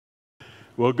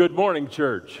Well, good morning,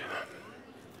 church.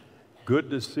 Good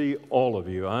to see all of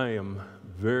you. I am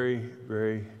very,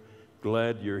 very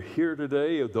glad you're here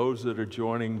today. Of those that are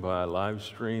joining by live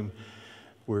stream,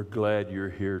 we're glad you're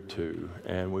here too.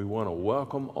 And we want to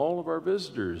welcome all of our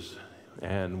visitors.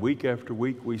 And week after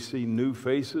week, we see new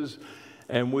faces.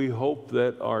 And we hope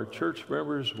that our church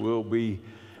members will be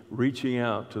reaching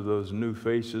out to those new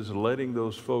faces, letting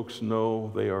those folks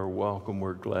know they are welcome.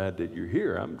 We're glad that you're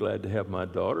here. I'm glad to have my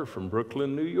daughter from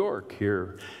Brooklyn, New York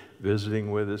here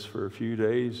visiting with us for a few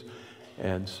days.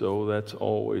 And so that's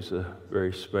always a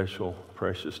very special,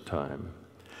 precious time.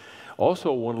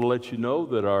 Also, want to let you know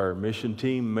that our mission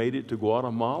team made it to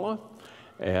Guatemala,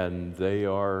 and they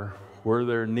are where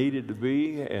they're needed to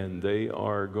be, and they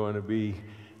are going to be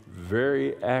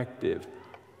very active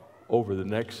over the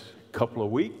next couple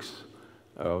of weeks.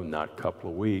 Not couple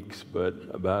of weeks, but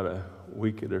about a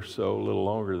week or so, a little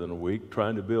longer than a week,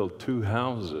 trying to build 2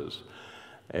 houses.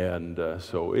 And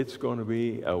so it's going to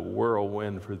be a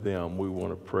whirlwind for them. We want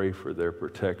to pray for their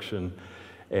protection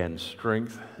and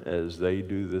strength as they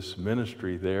do this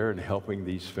ministry there and helping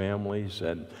these families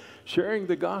and sharing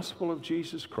the gospel of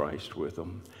Jesus Christ with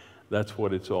them. That's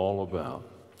what it's all about.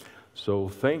 So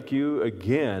thank you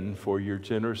again for your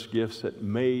generous gifts that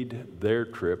made their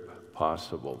trip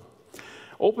possible.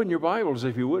 Open your Bibles,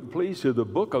 if you would, please, to the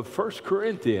book of 1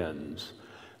 Corinthians.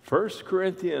 1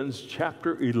 Corinthians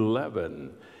chapter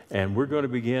 11, and we're going to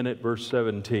begin at verse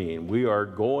 17. We are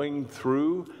going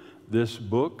through this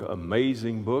book,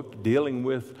 amazing book, dealing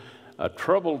with a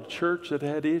troubled church that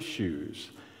had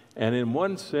issues. And in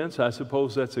one sense, I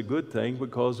suppose that's a good thing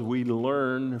because we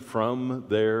learn from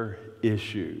their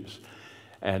issues.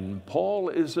 And Paul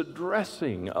is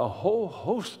addressing a whole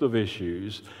host of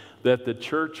issues that the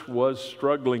church was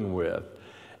struggling with.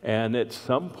 And at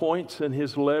some points in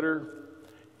his letter,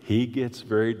 he gets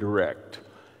very direct.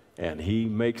 And he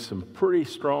makes some pretty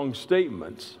strong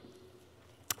statements.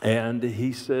 And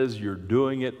he says, you're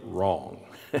doing it wrong.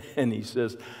 And he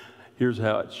says, here's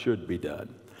how it should be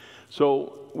done.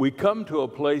 So we come to a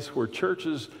place where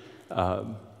churches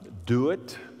do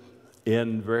it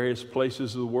in various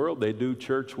places of the world. They do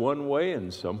church one way,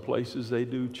 and some places they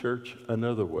do church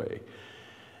another way.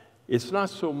 It's not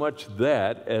so much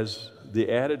that as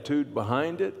the attitude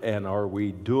behind it, and are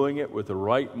we doing it with the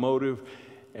right motive,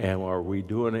 and are we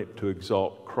doing it to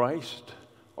exalt Christ?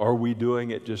 Are we doing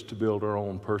it just to build our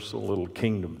own personal little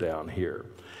kingdom down here?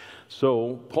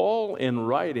 So Paul, in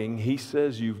writing, he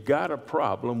says, you've got a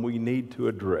problem we need to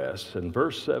address. In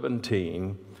verse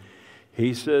 17,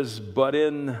 he says, but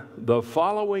in the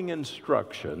following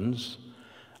instructions,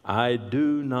 I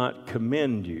do not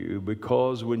commend you,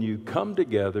 because when you come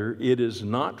together, it is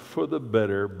not for the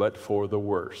better, but for the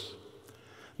worse.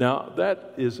 Now,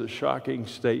 that is a shocking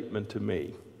statement to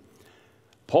me.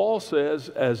 Paul says,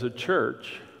 as a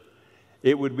church,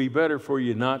 it would be better for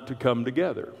you not to come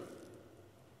together.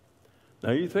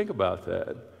 Now, you think about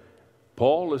that.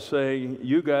 Paul is saying,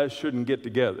 you guys shouldn't get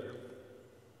together.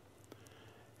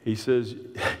 He says,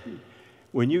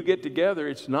 when you get together,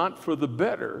 it's not for the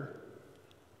better.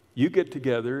 You get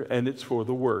together, and it's for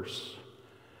the worse.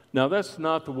 Now, that's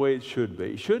not the way it should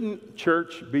be. Shouldn't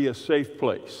church be a safe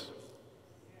place?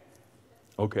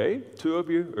 Okay, 2 of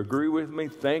you agree with me.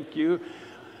 Thank you.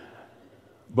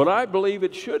 But I believe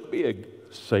it should be a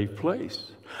safe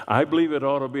place. I believe it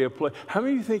ought to be a place. How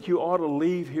many of you think you ought to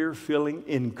leave here feeling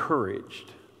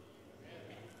encouraged?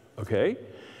 Okay.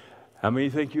 How many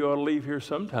of you think you ought to leave here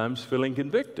sometimes feeling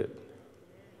convicted?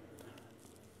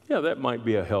 Yeah, that might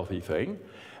be a healthy thing.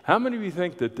 How many of you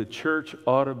think that the church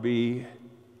ought to be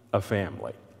a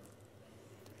family?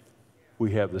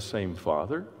 We have the same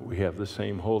Father. We have the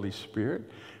same Holy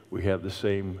Spirit. We have the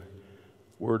same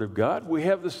Word of God. We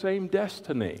have the same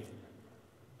destiny.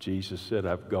 Jesus said,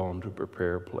 I've gone to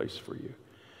prepare a place for you.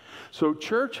 So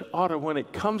church ought to, when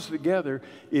it comes together,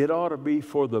 it ought to be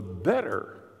for the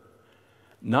better,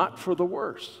 not for the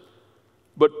worse.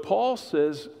 But Paul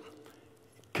says,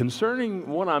 concerning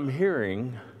what I'm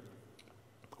hearing,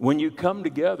 when you come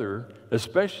together,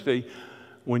 especially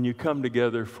when you come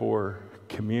together for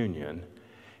communion,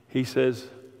 he says,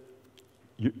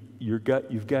 you've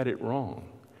got it wrong.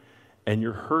 And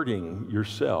you're hurting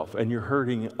yourself, and you're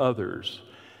hurting others,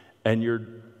 and you're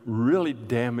really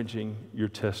damaging your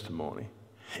testimony.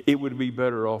 It would be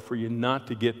better off for you not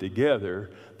to get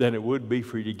together than it would be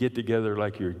for you to get together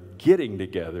like you're getting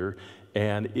together,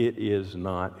 and it is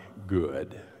not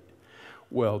good.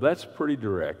 Well, that's pretty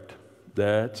direct.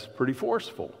 That's pretty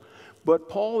forceful. But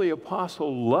Paul the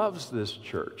Apostle loves this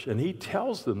church, and he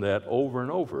tells them that over and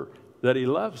over, that he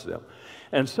loves them.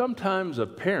 And sometimes a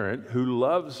parent who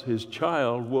loves his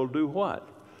child will do what?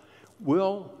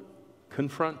 will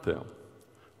confront them.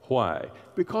 Why?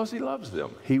 Because he loves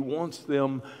them. He wants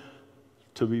them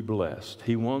to be blessed.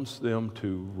 He wants them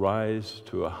to rise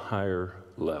to a higher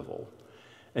level.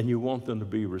 And you want them to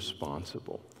be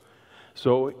responsible.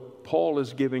 So Paul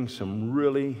is giving some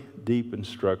really deep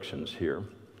instructions here.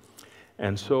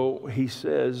 And so he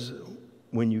says,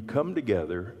 when you come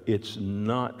together, it's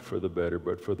not for the better,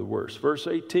 but for the worse. Verse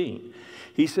 18,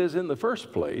 he says, in the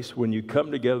first place, when you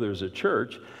come together as a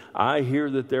church, I hear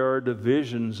that there are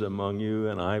divisions among you,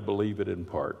 and I believe it in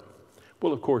part.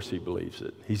 Well, of course he believes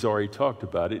it. He's already talked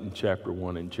about it in chapter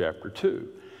 1 and chapter 2.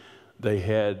 They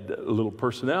had little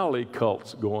personality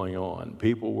cults going on.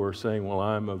 People were saying, well,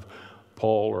 I'm of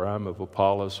Paul, or I'm of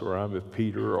Apollos, or I'm of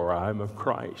Peter, or I'm of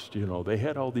Christ. You know, they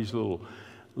had all these little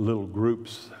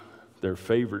groups, their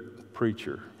favorite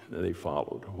preacher that they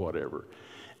followed, whatever.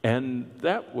 And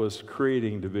that was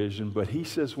creating division. But he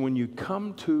says, when you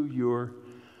come to your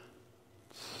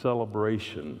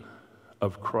celebration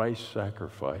of Christ's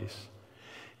sacrifice,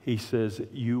 he says,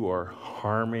 you are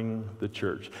harming the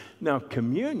church. Now,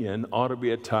 communion ought to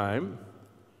be a time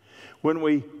when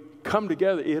we come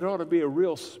together. It ought to be a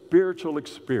real spiritual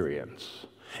experience.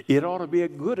 It ought to be a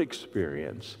good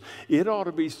experience. It ought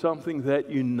to be something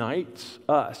that unites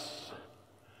us.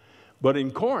 But in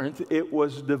Corinth, it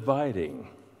was dividing.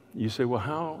 You say,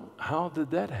 well, how did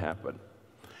that happen?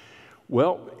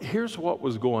 Well, here's what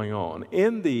was going on.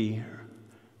 In the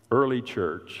early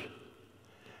church,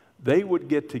 they would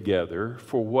get together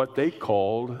for what they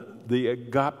called the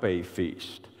agape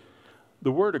feast.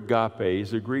 The word agape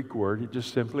is a Greek word. It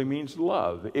just simply means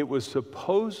love. It was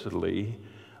supposedly,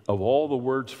 of all the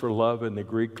words for love in the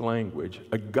Greek language,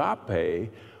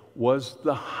 agape was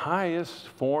the highest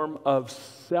form of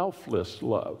selfless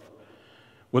love.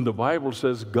 When the Bible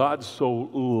says God so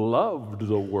loved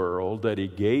the world that he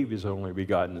gave his only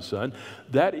begotten Son,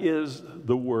 that is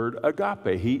the word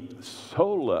agape. He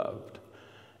so loved.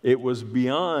 It was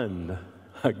beyond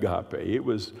agape. It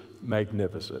was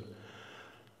magnificent.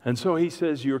 And so he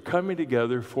says, you're coming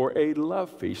together for a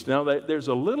love feast. Now, there's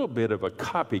a little bit of a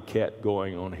copycat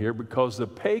going on here because the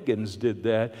pagans did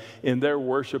that in their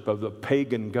worship of the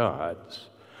pagan gods.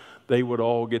 They would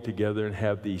all get together and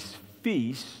have these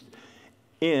feasts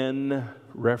in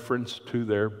reference to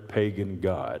their pagan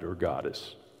god or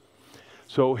goddess.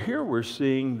 So here we're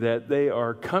seeing that they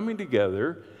are coming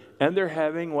together and they're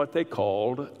having what they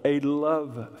called a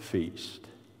love feast.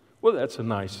 Well, that's a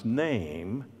nice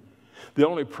name. The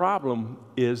only problem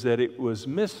is that it was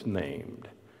misnamed.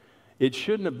 It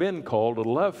shouldn't have been called a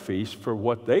love feast for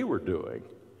what they were doing.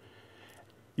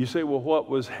 You say, well, what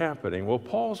was happening? Well,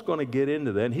 Paul's going to get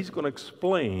into that, and he's going to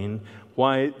explain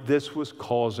why this was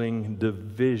causing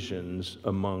divisions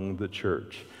among the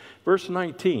church. Verse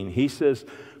 19, he says,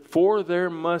 for there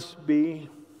must be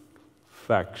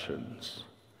factions.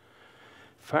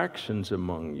 Factions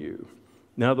among you.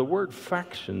 Now, the word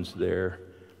factions there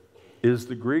is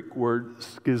the Greek word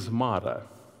schismata.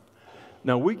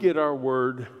 Now, we get our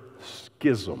word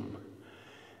schism.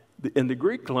 In the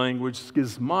Greek language,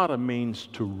 schismata means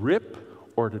to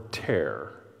rip or to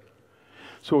tear.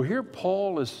 So here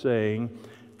Paul is saying,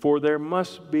 for there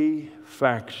must be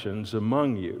factions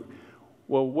among you.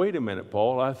 Well, wait a minute,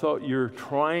 Paul. I thought you're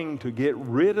trying to get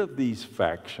rid of these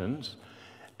factions,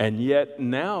 and yet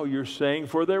now you're saying,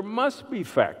 for there must be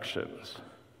factions.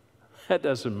 That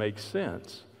doesn't make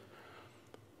sense.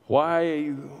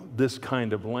 Why this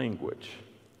kind of language?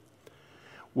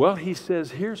 Well, he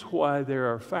says, here's why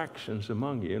there are factions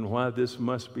among you and why this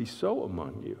must be so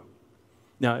among you.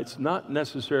 Now, it's not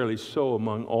necessarily so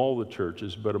among all the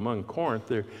churches, but among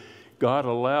Corinth, God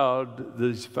allowed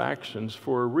these factions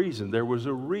for a reason. There was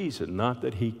a reason, not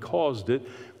that he caused it,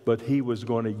 but he was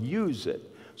going to use it.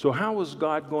 So how was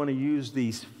God going to use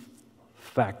these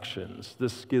factions, the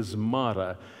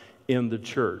schismata in the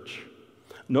church?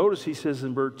 Notice he says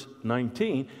in verse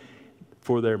 19,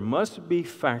 for there must be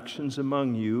factions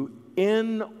among you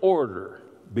in order,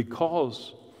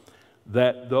 because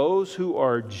that those who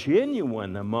are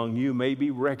genuine among you may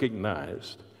be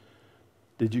recognized.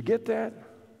 Did you get that?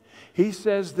 He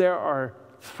says there are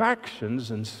factions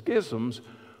and schisms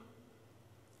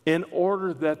in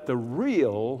order that the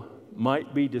real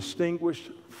might be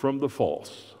distinguished from the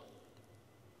false.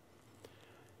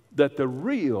 That the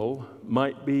real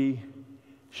might be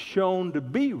shown to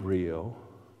be real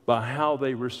by how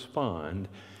they respond,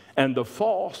 and the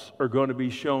false are going to be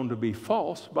shown to be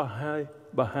false by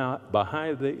how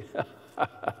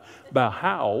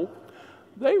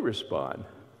they respond.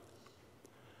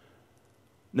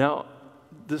 Now,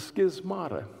 the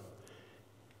schismata,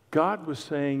 God was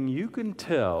saying you can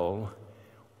tell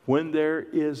When there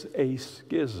is a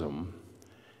schism,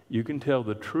 you can tell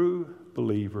the true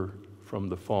believer from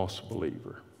the false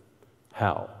believer.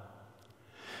 How?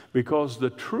 Because the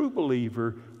true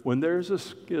believer, when there's a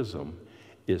schism,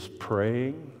 is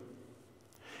praying,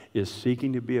 is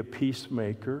seeking to be a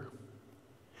peacemaker,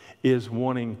 is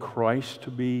wanting Christ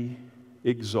to be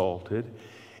exalted,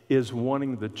 is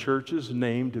wanting the church's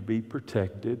name to be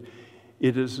protected.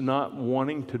 It is not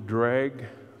wanting to drag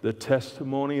the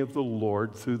testimony of the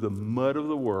Lord through the mud of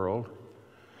the world.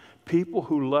 People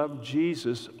who love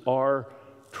Jesus are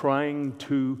trying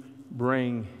to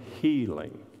bring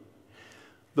healing.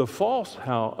 The false,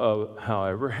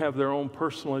 however, have their own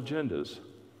personal agendas,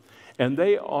 and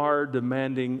they are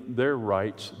demanding their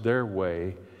rights, their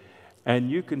way.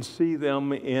 And you can see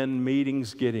them in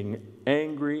meetings getting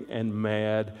angry and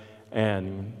mad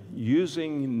and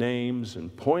using names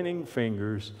and pointing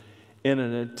fingers in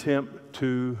an attempt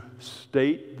to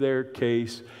state their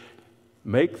case,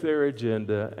 make their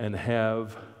agenda, and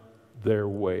have their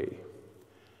way.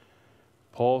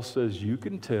 Paul says you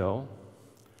can tell.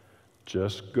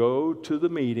 Just go to the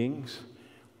meetings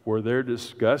where they're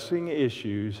discussing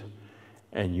issues,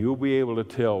 and you'll be able to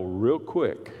tell real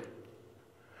quick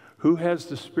who has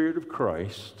the Spirit of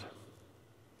Christ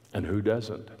and who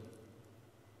doesn't.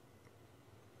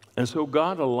 And so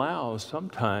God allows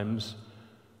sometimes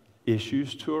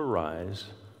issues to arise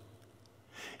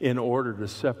in order to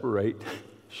separate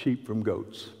sheep from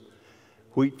goats,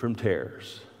 wheat from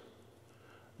tares,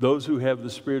 those who have the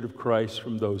Spirit of Christ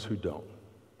from those who don't.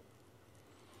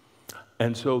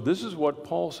 And so this is what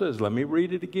Paul says. Let me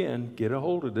read it again. Get a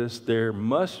hold of this. There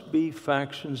must be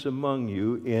factions among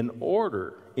you in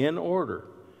order,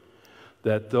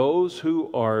 that those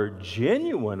who are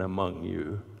genuine among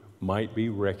you might be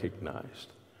recognized.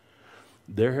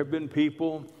 There have been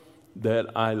people that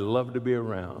I love to be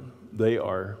around. They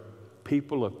are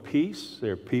people of peace.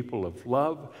 They're people of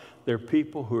love. They're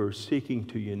people who are seeking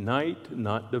to unite,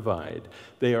 not divide.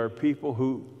 They are people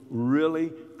who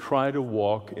really try to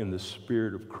walk in the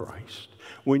Spirit of Christ.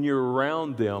 When you're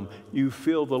around them, you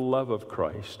feel the love of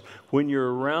Christ. When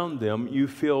you're around them, you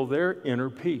feel their inner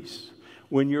peace.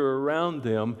 When you're around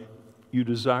them, you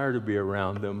desire to be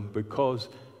around them because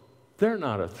they're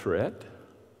not a threat.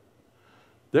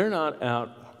 They're not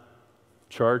out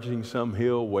charging some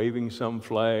hill, waving some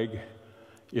flag.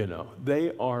 You know,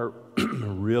 they are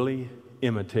really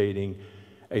imitating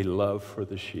a love for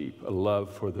the sheep, a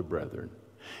love for the brethren.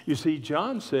 You see,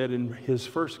 John said in his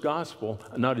first gospel,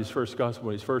 not his first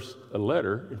gospel, his first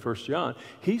letter in 1 John,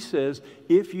 he says,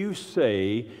 if you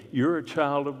say you're a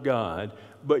child of God,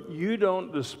 but you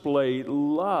don't display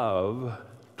love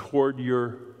toward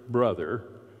your brother,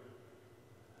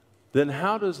 then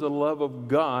how does the love of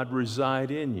God reside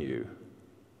in you?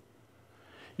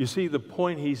 You see, the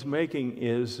point he's making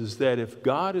is that if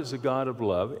God is a God of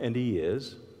love, and he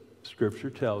is, Scripture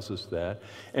tells us that,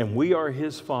 and we are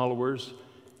his followers,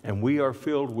 and we are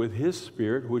filled with his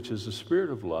Spirit, which is the Spirit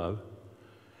of love,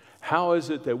 how is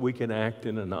it that we can act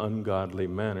in an ungodly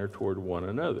manner toward one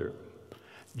another?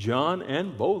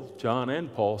 Both John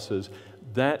and Paul says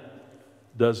that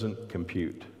doesn't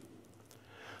compute.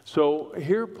 So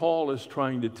here Paul is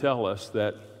trying to tell us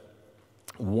that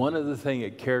one of the things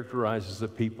that characterizes the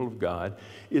people of God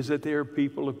is that they are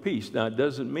people of peace. Now, it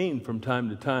doesn't mean from time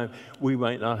to time we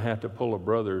might not have to pull a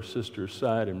brother or sister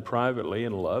aside and privately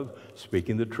in love,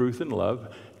 speaking the truth in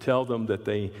love, tell them that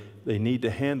they need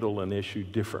to handle an issue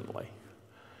differently,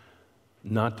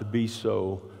 not to be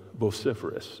so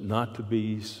vociferous, not to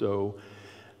be so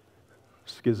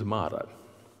schismatic,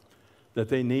 that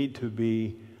they need to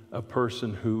be a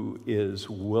person who is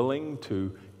willing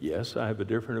to, yes, I have a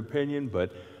different opinion,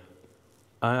 but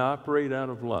I operate out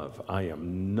of love. I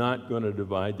am not going to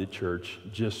divide the church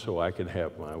just so I can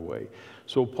have my way.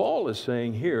 So Paul is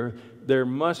saying here, there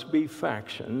must be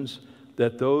factions,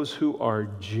 that those who are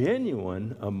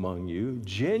genuine among you,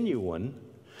 genuine,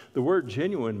 the word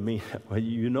genuine means, well,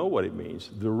 you know what it means,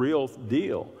 the real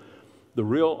deal, the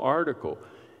real article.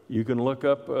 You can look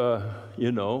up,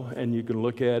 and you can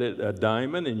look at it, a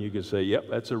diamond, and you can say, yep,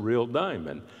 that's a real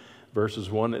diamond, versus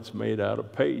one that's made out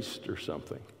of paste or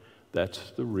something.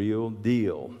 That's the real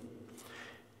deal.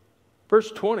 Verse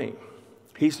 20,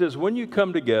 he says, when you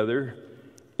come together,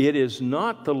 it is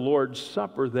not the Lord's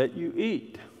Supper that you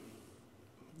eat.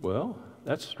 Well,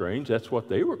 that's strange. That's what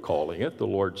they were calling it, the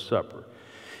Lord's Supper.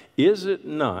 Is it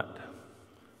not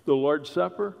the Lord's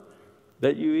Supper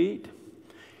that you eat?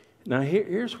 Now,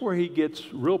 here's where he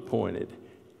gets real pointed.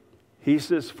 He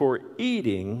says, for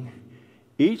eating,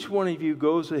 each one of you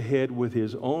goes ahead with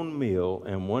his own meal,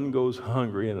 and one goes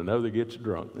hungry and another gets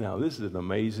drunk. Now, this is an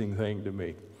amazing thing to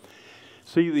me.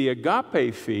 See, the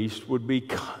agape feast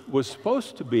was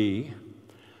supposed to be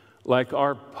like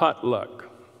our potluck.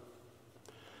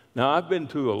 Now, I've been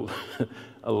to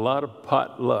a lot of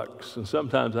potlucks, and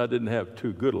sometimes I didn't have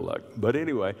too good a luck. But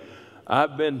anyway,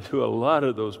 I've been to a lot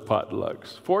of those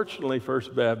potlucks. Fortunately,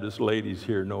 First Baptist ladies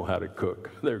here know how to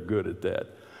cook. They're good at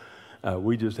that.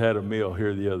 We just had a meal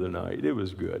here the other night. It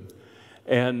was good.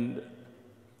 And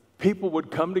people would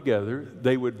come together.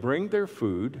 They would bring their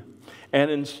food.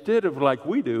 And instead of like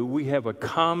we do, we have a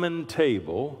common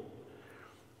table.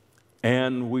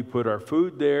 And we put our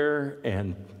food there,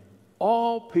 and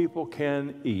all people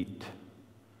can eat.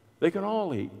 They can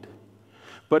all eat.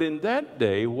 But in that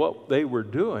day, what they were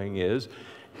doing is,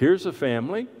 here's a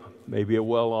family, maybe a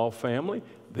well-off family.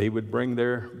 They would bring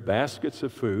their baskets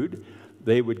of food.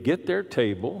 They would get their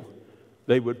table.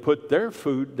 They would put their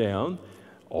food down,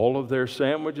 all of their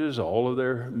sandwiches, all of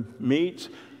their meats,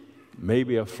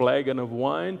 maybe a flagon of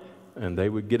wine, and they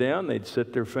would get down. They'd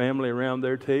sit their family around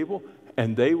their table,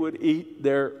 and they would eat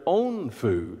their own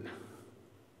food.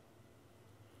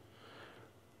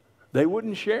 They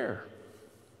wouldn't share.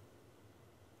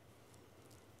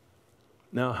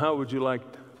 Now, how would you like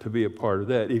to be a part of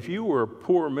that? If you were a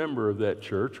poor member of that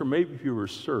church, or maybe if you were a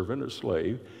servant, a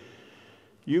slave,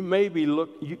 you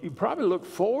probably look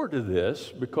forward to this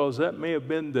because that may have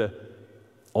been the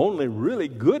only really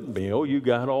good meal you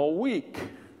got all week.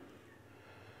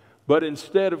 But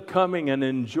instead of coming and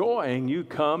enjoying, you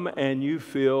come and you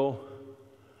feel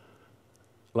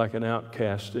like an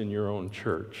outcast in your own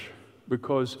church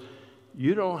because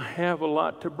you don't have a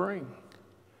lot to bring.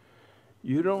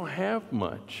 You don't have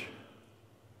much.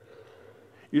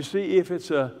 You see, if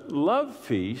it's a love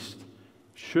feast,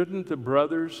 shouldn't the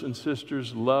brothers and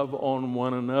sisters love on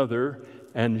one another,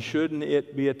 and shouldn't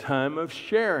it be a time of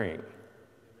sharing?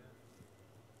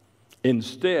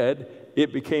 Instead,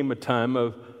 it became a time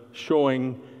of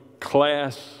showing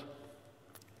class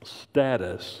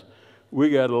status. We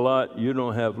got a lot, you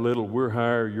don't have little, we're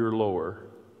higher, you're lower.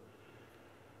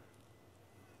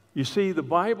 You see, the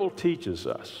Bible teaches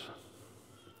us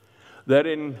that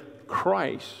in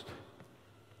Christ,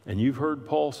 and you've heard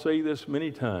Paul say this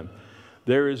many times,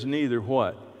 there is neither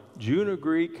what? Jew nor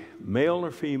Greek, male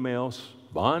nor female,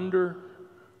 bond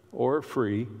or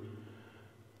free.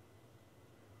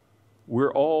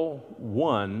 We're all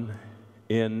one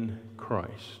in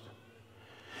Christ.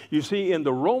 You see, in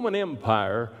the Roman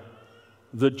Empire,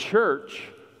 the church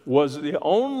was the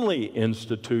only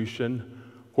institution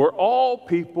where all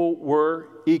people were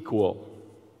equal.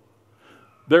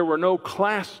 There were no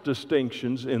class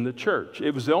distinctions in the church.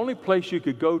 It was the only place you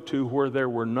could go to where there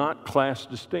were not class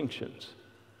distinctions.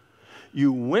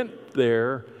 You went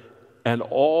there and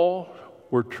all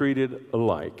were treated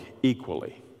alike,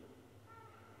 equally.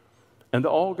 And they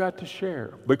all got to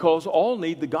share because all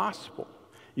need the gospel.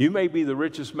 You may be the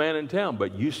richest man in town,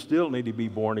 but you still need to be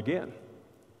born again.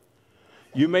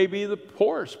 You may be the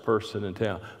poorest person in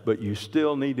town, but you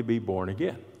still need to be born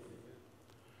again.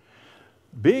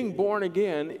 Being born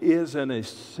again is an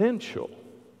essential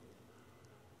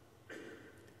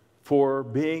for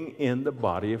being in the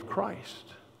body of Christ.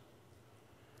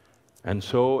 And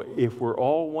so if we're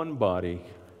all one body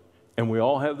and we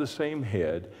all have the same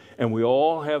head and we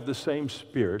all have the same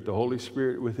Spirit, the Holy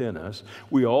Spirit within us,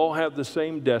 we all have the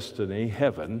same destiny,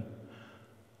 heaven,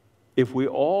 if we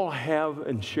all have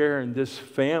and share in this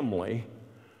family,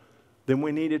 then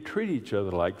we need to treat each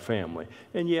other like family.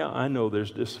 And yeah, I know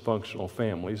there's dysfunctional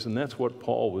families, and that's what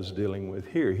Paul was dealing with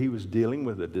here. He was dealing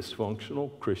with a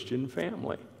dysfunctional Christian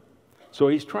family. So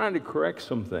he's trying to correct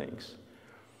some things.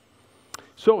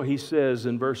 So he says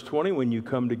in verse 20, when you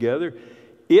come together,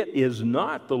 it is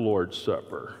not the Lord's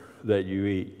Supper that you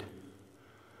eat.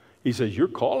 He says, you're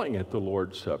calling it the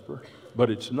Lord's Supper, but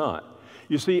it's not.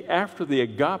 You see, after the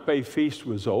agape feast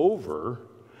was over,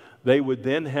 they would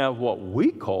then have what we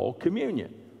call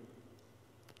communion.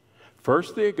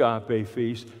 First the agape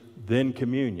feast, then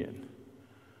communion.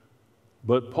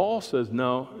 But Paul says,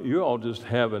 no, you're all just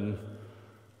having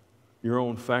your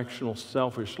own factional,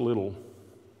 selfish little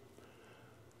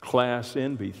class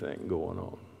envy thing going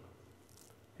on.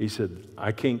 He said,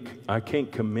 I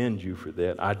can't commend you for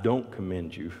that. I don't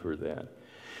commend you for that.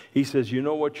 He says, you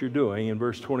know what you're doing. In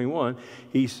verse 21,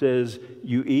 he says,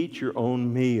 you eat your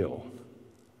own meal.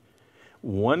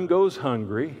 One goes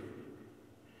hungry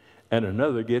and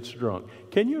another gets drunk.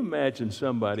 Can you imagine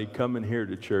somebody coming here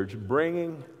to church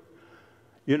bringing,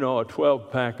 a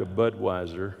 12-pack of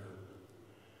Budweiser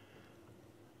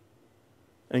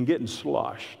and getting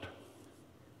sloshed?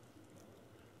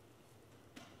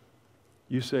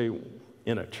 You say,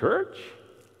 in a church?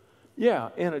 Yeah,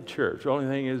 in a church. The only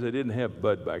thing is they didn't have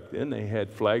Bud back then. They had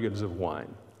flagons of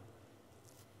wine.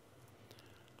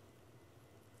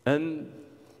 And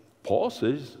Paul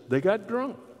says they got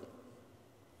drunk.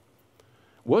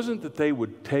 It wasn't that they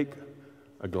would take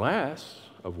a glass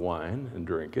of wine and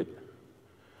drink it.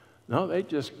 No, they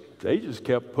just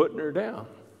kept putting her down.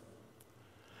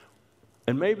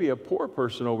 And maybe a poor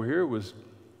person over here was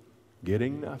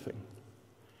getting nothing.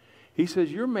 He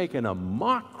says, you're making a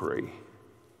mockery.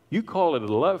 You call it a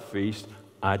love feast.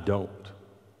 I don't.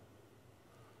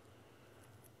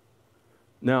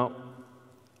 Now,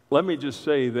 let me just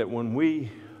say that when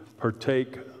we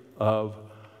partake of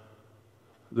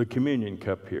the communion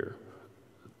cup here,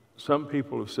 some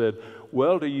people have said,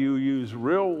 well, do you use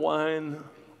real wine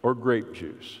or grape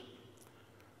juice?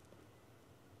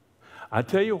 I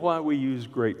tell you why we use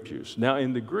grape juice. Now,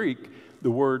 in the Greek,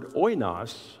 the word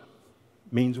oinos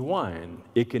means wine.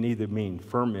 It can either mean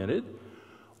fermented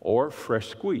or fresh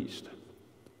squeezed.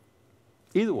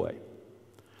 Either way,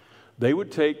 they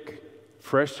would take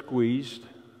fresh squeezed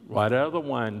right out of the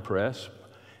wine press,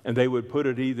 and they would put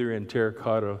it either in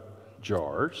terracotta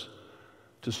jars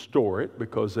to store it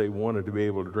because they wanted to be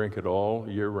able to drink it all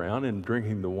year round, and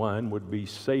drinking the wine would be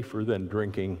safer than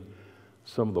drinking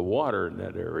some of the water in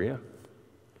that area.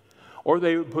 Or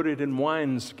they would put it in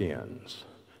wine skins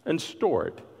and store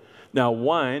it. Now,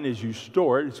 wine, as you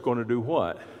store it, it's going to do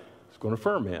what? It's going to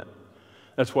ferment.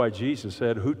 That's why Jesus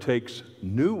said, who takes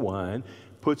new wine,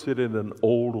 puts it in an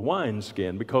old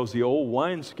wineskin, because the old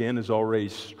wineskin is already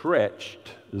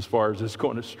stretched as far as it's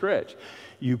going to stretch.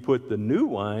 You put the new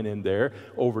wine in there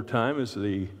over time as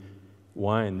the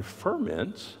wine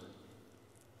ferments.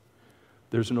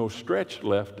 There's no stretch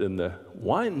left in the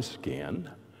wineskin,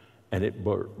 and it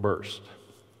bursts.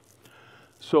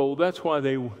 So that's why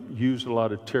they used a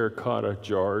lot of terracotta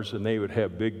jars, and they would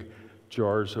have big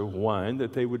jars of wine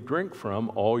that they would drink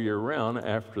from all year round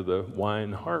after the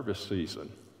wine harvest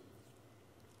season.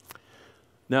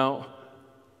 Now,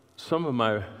 some of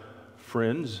my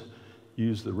friends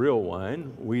use the real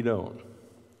wine. We don't.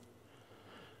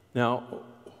 Now,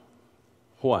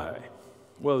 why?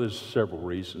 Well, there's several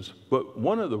reasons, but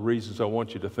one of the reasons I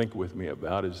want you to think with me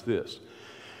about is this.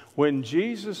 When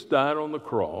Jesus died on the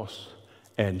cross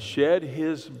and shed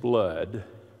his blood,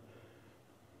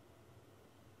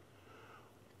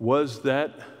 was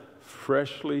that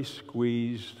freshly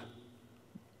squeezed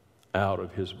out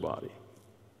of his body?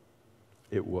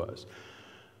 It was.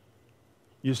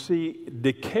 You see,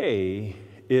 decay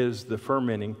is the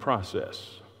fermenting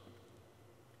process.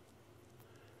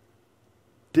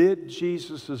 Did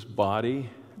Jesus' body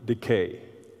decay?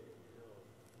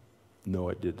 No,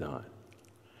 it did not.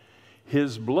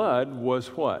 His blood was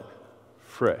what?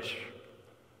 Fresh,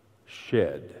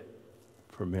 shed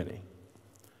for many.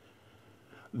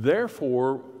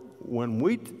 Therefore, when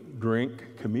we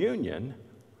drink communion,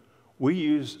 we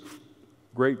use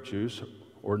grape juice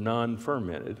or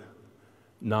non-fermented,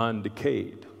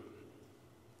 non-decayed,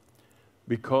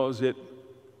 because it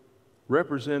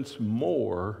represents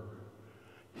more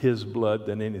his blood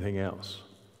than anything else.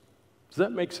 Does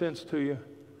that make sense to you?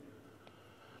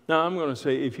 Now, I'm going to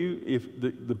say, if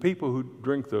the people who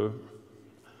drink the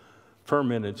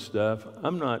fermented stuff,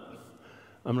 I'm not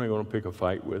going to pick a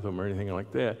fight with them or anything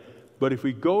like that. But if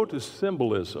we go to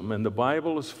symbolism, and the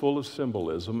Bible is full of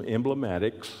symbolism,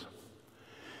 emblematics,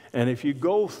 and if you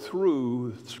go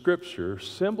through Scripture,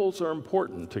 symbols are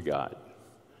important to God.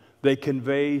 They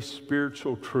convey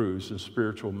spiritual truths and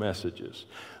spiritual messages.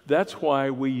 That's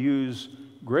why we use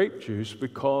grape juice,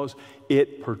 because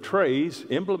it portrays,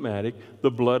 emblematic,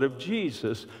 the blood of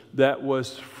Jesus that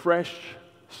was fresh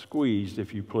squeezed,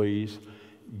 if you please,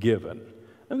 given.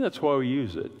 And that's why we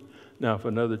use it. Now, if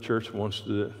another church wants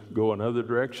to go another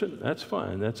direction, that's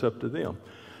fine. That's up to them.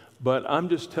 But I'm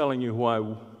just telling you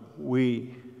why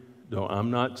we don't.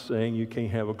 I'm not saying you can't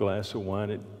have a glass of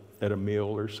wine at a meal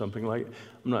or something like that.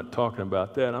 I'm not talking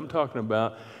about that. I'm talking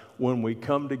about when we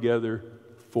come together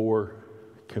for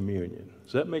communion.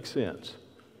 Does that make sense?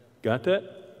 Got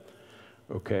that?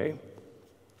 Okay.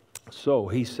 So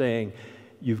he's saying,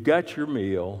 you've got your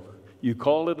meal, you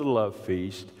call it a love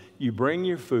feast, you bring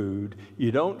your food,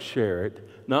 you don't share it.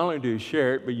 Not only do you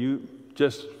share it, but you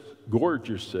just gorge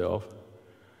yourself.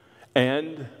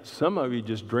 And some of you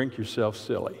just drink yourself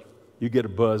silly. You get a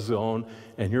buzz on,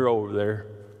 and you're over there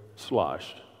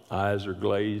sloshed. Eyes are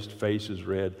glazed, face is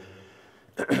red.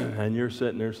 And you're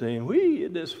sitting there saying, whee,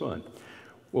 isn't this fun?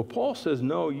 Well, Paul says,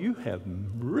 no, you have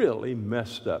really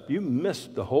messed up. You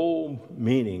missed the whole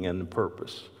meaning and the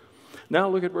purpose. Now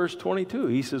look at verse 22.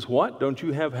 He says, what? Don't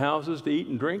you have houses to eat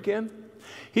and drink in?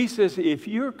 He says, if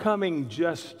you're coming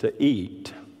just to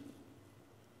eat,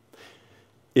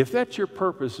 If that's your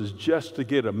purpose is just to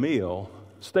get a meal,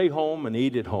 stay home and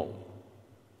eat at home.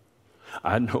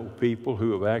 I know people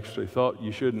who have actually thought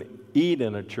you shouldn't eat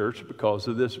in a church because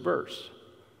of this verse.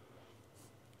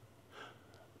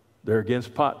 They're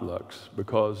against potlucks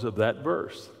because of that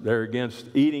verse. They're against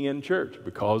eating in church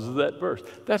because of that verse.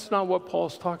 That's not what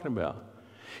Paul's talking about.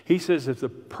 He says if the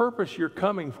purpose you're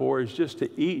coming for is just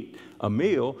to eat a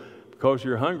meal because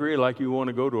you're hungry like you want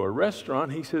to go to a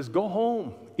restaurant, he says go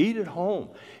home, eat at home.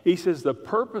 He says the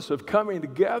purpose of coming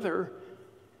together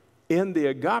in the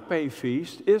agape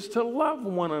feast is to love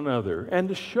one another and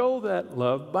to show that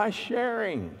love by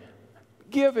sharing,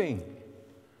 giving.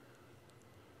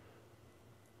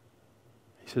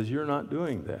 He says, you're not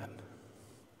doing that.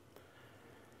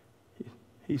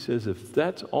 He says, if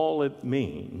that's all it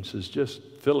means is just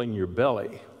filling your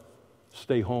belly,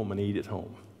 stay home and eat at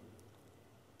home.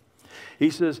 He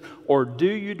says, or do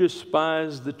you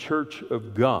despise the church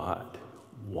of God?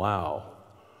 Wow.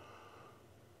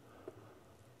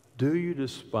 Do you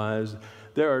despise?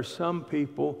 There are some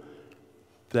people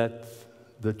that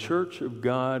the church of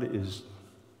God is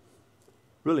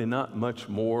really not much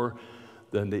more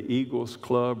than the Eagles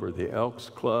Club or the Elks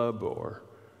Club or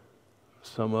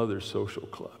some other social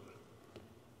club.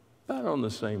 About on the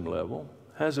same level,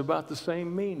 has about the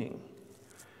same meaning.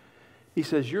 He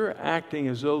says, you're acting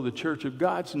as though the church of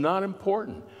God's not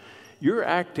important. You're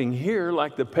acting here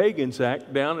like the pagans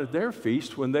act down at their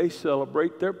feast when they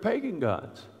celebrate their pagan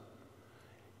gods.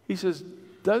 He says,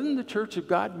 doesn't the church of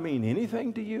God mean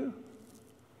anything to you?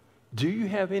 Do you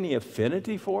have any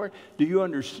affinity for it? Do you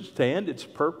understand its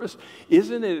purpose?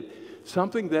 Isn't it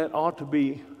something that ought to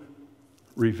be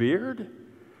revered?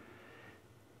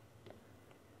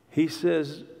 He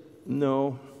says,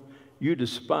 no, you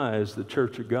despise the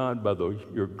church of God by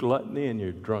your gluttony and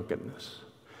your drunkenness,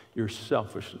 your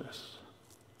selfishness.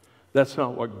 That's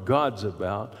not what God's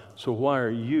about. So why are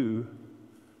you,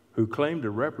 who claim to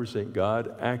represent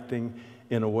God, acting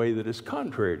in a way that is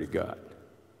contrary to God?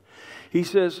 He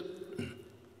says,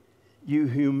 you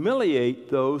humiliate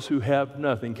those who have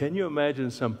nothing. Can you imagine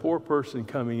some poor person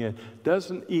coming in,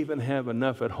 doesn't even have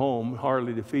enough at home,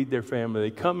 hardly to feed their family.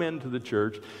 They come into the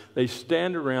church, they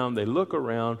stand around, they look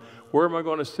around. Where am I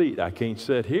going to sit? I can't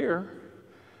sit here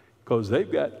because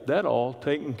they've got that all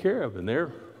taken care of and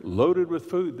they're loaded with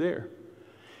food there.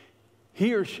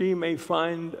 He or she may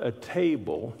find a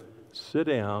table, sit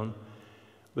down,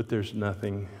 but there's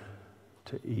nothing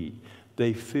to eat.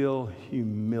 They feel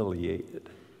humiliated.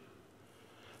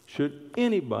 Should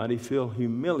anybody feel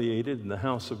humiliated in the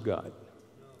house of God?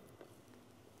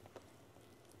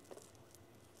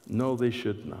 No, they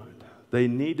should not. They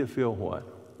need to feel what?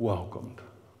 Welcomed,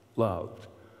 loved,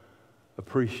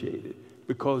 appreciated,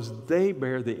 because they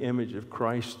bear the image of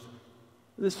Christ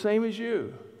the same as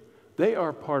you. They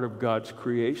are part of God's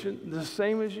creation the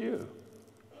same as you.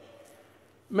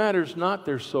 Matters not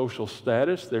their social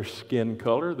status, their skin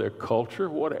color, their culture,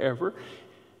 whatever.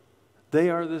 They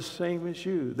are the same as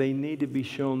you. They need to be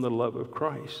shown the love of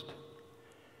Christ.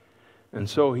 And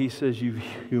so he says, you've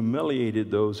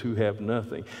humiliated those who have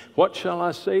nothing. What shall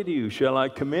I say to you? Shall I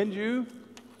commend you?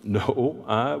 No,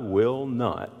 I will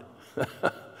not.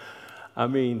 I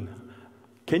mean,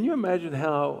 can you imagine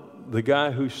how the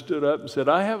guy who stood up and said,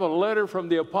 I have a letter from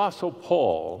the Apostle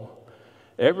Paul.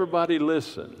 Everybody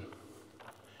listen.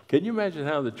 Can you imagine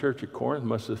how the church of Corinth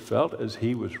must have felt as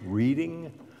he was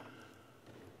reading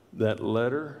that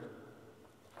letter?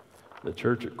 The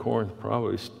church at Corinth,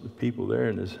 probably the people there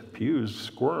in his pews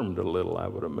squirmed a little, I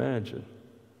would imagine.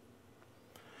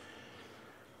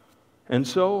 And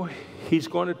so he's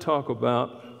going to talk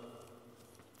about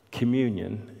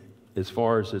communion as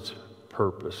far as its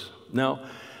purpose. Now,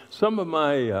 some of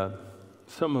my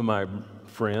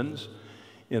friends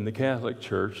in the Catholic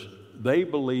Church, they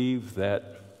believe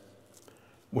that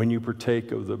when you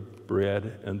partake of the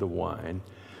bread and the wine,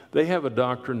 they have a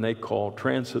doctrine they call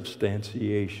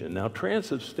transubstantiation. Now,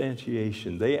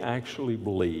 transubstantiation, they actually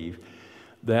believe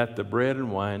that the bread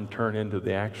and wine turn into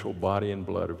the actual body and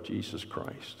blood of Jesus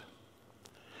Christ.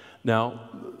 Now,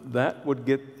 that would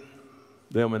get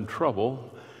them in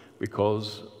trouble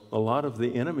because a lot of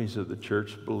the enemies of the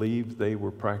church believed they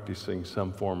were practicing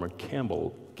some form of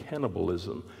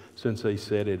cannibalism, since they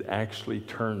said it actually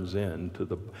turns into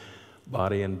the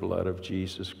body and blood of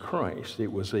Jesus Christ.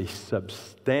 It was a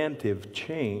substantive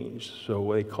change,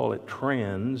 so they call it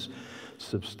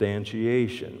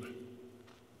transubstantiation.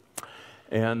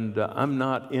 And I'm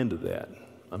not into that.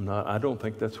 I don't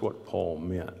think that's what Paul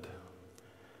meant.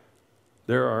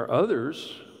 There are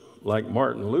others, like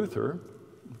Martin Luther,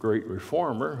 great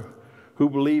reformer, who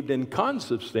believed in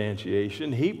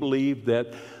consubstantiation. He believed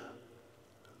that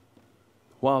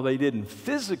while they didn't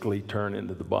physically turn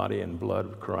into the body and blood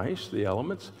of Christ, the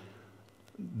elements,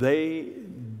 they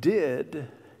did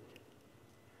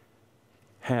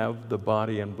have the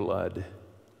body and blood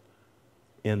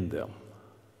in them.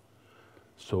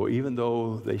 So even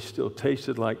though they still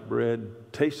tasted like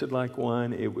bread, tasted like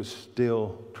wine, it was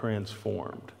still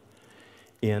transformed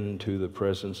into the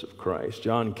presence of Christ.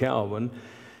 John Calvin,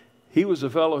 he was a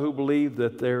fellow who believed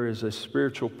that there is a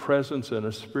spiritual presence and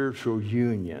a spiritual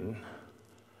union.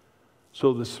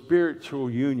 So the spiritual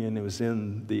union was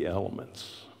in the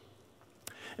elements.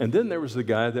 And then there was the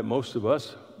guy that most of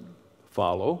us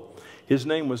follow. His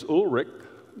name was Ulrich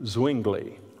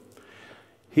Zwingli.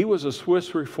 He was a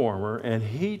Swiss reformer, and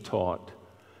he taught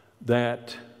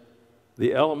that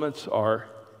the elements are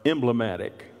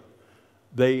emblematic.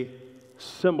 They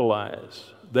symbolize,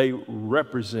 they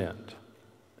represent,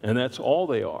 and that's all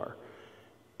they are,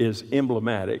 is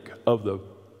emblematic of the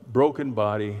broken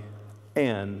body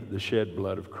and the shed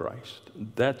blood of Christ.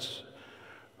 That's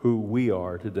who we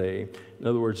are today. In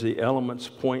other words, the elements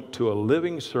point to a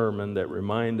living sermon that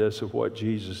remind us of what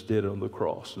Jesus did on the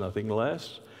cross, nothing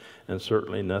less and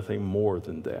certainly nothing more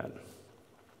than that.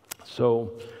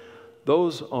 So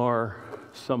those are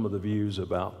some of the views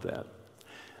about that.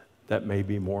 That may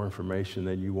be more information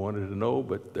than you wanted to know,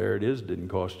 but there it is. Didn't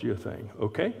cost you a thing.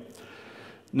 Okay?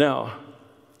 Now,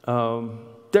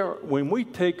 when we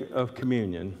take of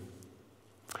communion,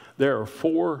 there are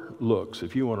 4 looks.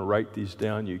 If you want to write these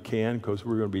down, you can, because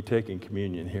we're going to be taking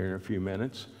communion here in a few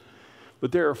minutes.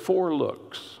 But there are 4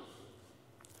 looks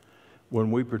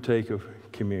when we partake of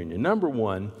communion. Number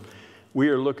 1, we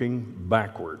are looking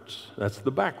backwards. That's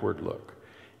the backward look.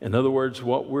 In other words,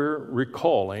 what we're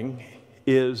recalling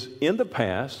is in the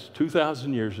past,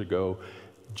 2,000 years ago,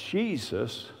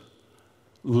 Jesus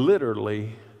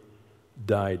literally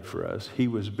died for us. He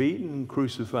was beaten and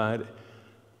crucified,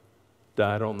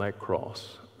 died on that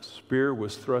cross. A spear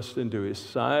was thrust into his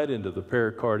side, into the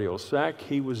pericardial sac.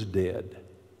 He was dead.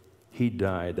 He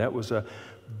died. That was a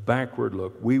backward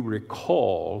look. We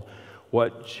recall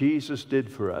what Jesus did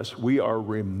for us. We are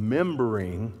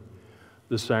remembering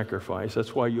the sacrifice.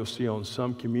 That's why you'll see on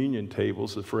some communion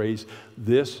tables the phrase,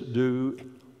 "This do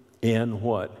in"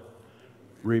 what?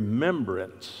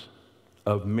 "Remembrance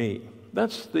of me."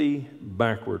 That's the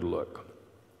backward look.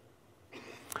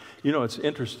 You know, it's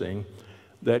interesting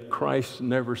that Christ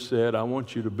never said, "I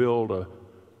want you to build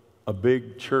a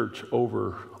big church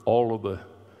over all of the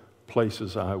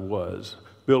places I was.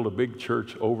 Build a big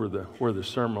church over where the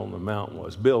Sermon on the Mount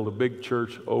was. Build a big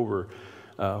church over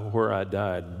where I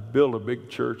died. Build a big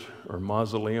church or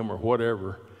mausoleum or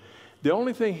whatever." The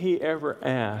only thing he ever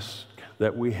asked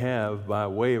that we have by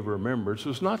way of remembrance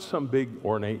was not some big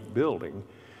ornate building,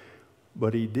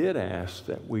 but he did ask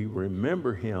that we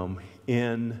remember him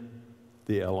in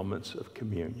the elements of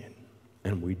communion,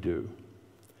 and we do.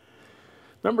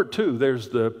 Number 2, there's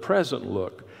the present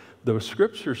look. The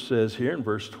scripture says here in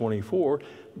verse 24,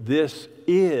 "This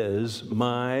is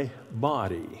my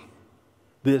body.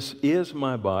 This is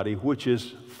my body, which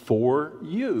is for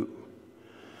you."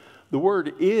 The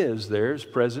word "is" there is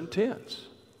present tense.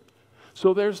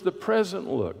 So there's the present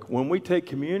look. When we take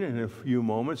communion in a few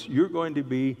moments, you're going to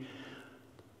be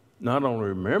not only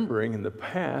remembering in the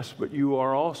past, but you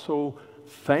are also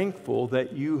thankful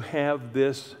that you have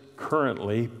this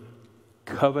currently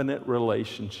covenant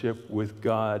relationship with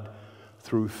God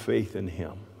through faith in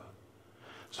him.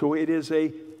 So it is a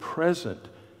present.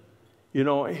 You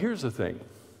know, here's the thing.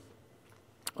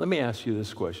 Let me ask you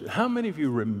this question. How many of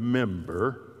you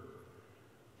remember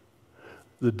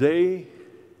the day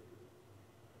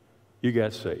you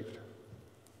got saved?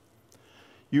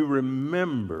 You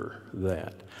remember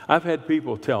that. I've had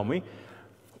people tell me,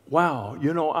 "Wow,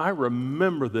 you know, I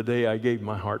remember the day I gave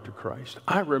my heart to Christ.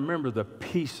 I remember the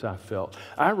peace I felt.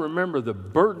 I remember the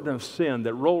burden of sin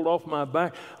that rolled off my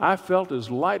back. I felt as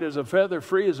light as a feather,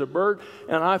 free as a bird,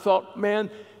 and I thought, man,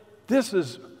 this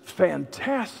is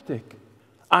fantastic.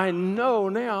 I know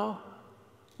now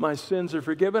my sins are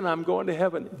forgiven. I'm going to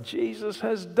heaven. Jesus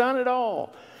has done it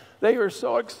all." They are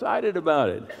so excited about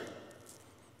it.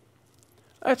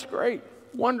 That's great,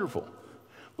 wonderful.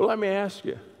 But let me ask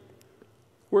you,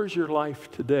 where's your life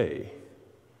today?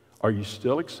 Are you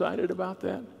still excited about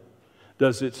that?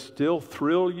 Does it still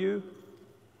thrill you?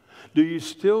 Do you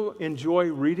still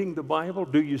enjoy reading the Bible?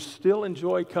 Do you still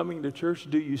enjoy coming to church?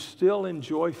 Do you still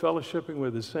enjoy fellowshipping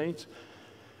with the saints?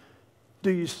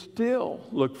 Do you still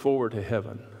look forward to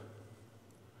heaven?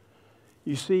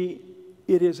 You see,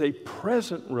 it is a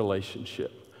present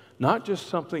relationship. Not just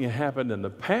something that happened in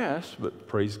the past, but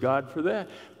praise God for that,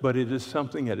 but it is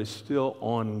something that is still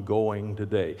ongoing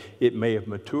today. It may have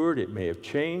matured, it may have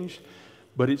changed,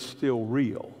 but it's still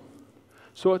real.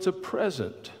 So it's a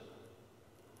present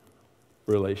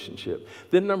relationship.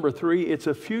 Then number 3, it's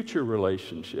a future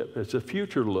relationship. It's a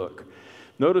future look.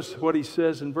 Notice what he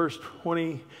says in verse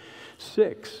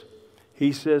 26.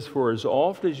 He says, "For as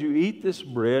often as you eat this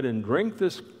bread and drink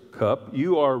this cup,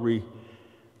 you are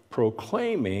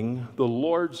proclaiming the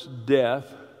Lord's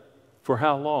death for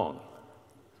how long?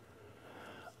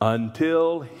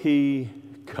 Until he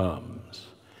comes."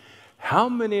 How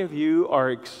many of you are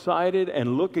excited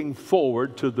and looking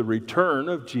forward to the return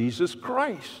of Jesus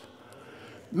Christ?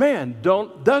 Man,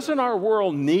 doesn't our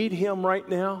world need him right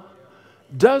now?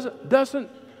 Doesn't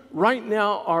right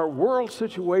now our world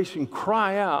situation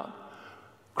cry out,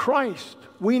 "Christ,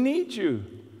 we need you.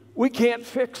 We can't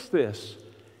fix this.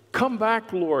 Come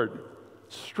back, Lord.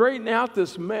 Straighten out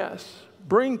this mess.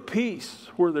 Bring peace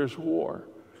where there's war.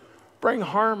 Bring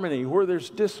harmony where there's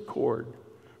discord.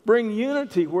 Bring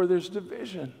unity where there's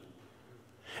division."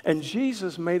 And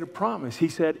Jesus made a promise. He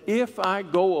said, "If I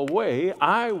go away,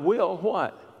 I will"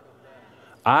 what?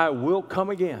 "I will come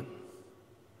again."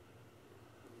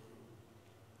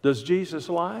 Does Jesus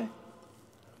lie?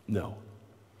 No.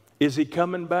 Is he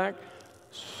coming back?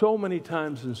 So many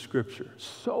times in Scripture,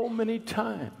 so many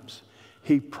times,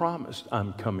 he promised,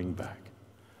 "I'm coming back.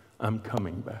 I'm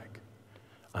coming back.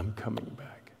 I'm coming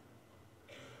back."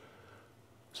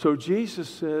 So Jesus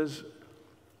says,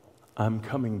 "I'm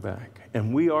coming back."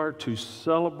 And we are to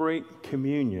celebrate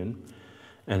communion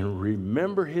and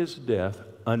remember his death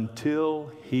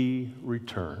until he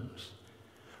returns.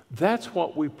 That's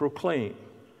what we proclaim.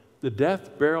 The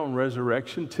death, burial, and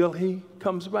resurrection till he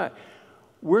comes back.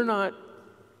 We're not,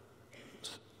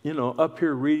 up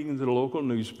here reading the local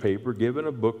newspaper, giving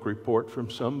a book report from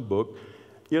some book.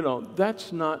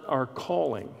 That's not our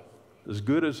calling. As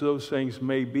good as those things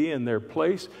may be in their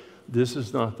place, this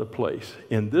is not the place.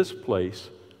 In this place,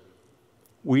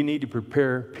 we need to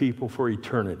prepare people for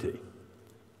eternity.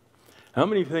 How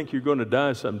many think you're going to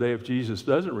die someday if Jesus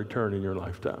doesn't return in your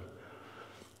lifetime?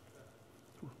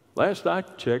 Last I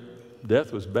checked,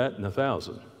 death was batting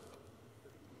 1,000.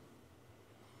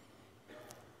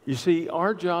 You see,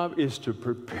 our job is to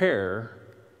prepare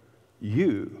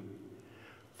you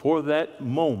for that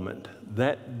moment,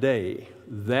 that day,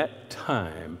 that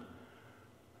time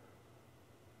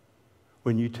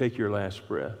when you take your last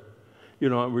breath. We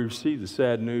received the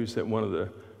sad news that one of the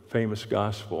famous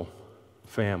gospel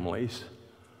families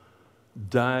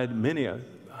died.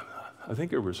 I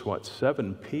think there was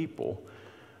 7 people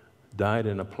died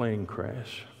in a plane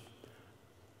crash.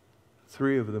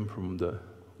 3 of them from the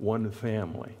one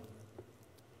family,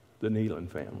 the Nealon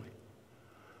family.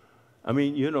 I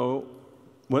mean,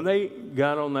 when they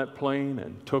got on that plane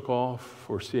and took off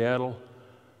for Seattle,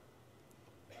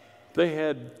 they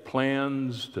had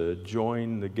plans to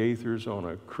join the Gaithers on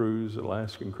a cruise,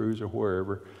 Alaskan cruise or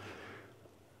wherever.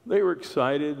 They were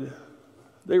excited.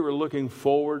 They were looking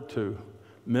forward to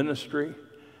ministry.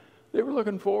 They were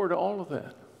looking forward to all of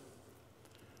that.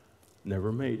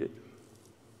 Never made it.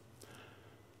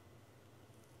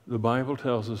 The Bible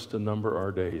tells us to number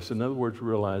our days. In other words,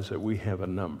 realize that we have a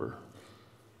number.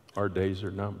 Our days are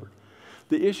numbered.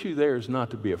 The issue there is not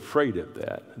to be afraid of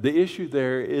that. The issue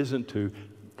there isn't to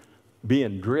be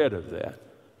in dread of that.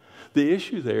 The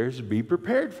issue there is to be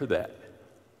prepared for that.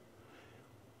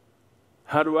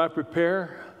 How do I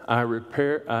prepare?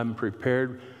 I'm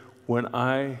prepared when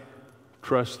I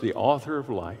trust the author of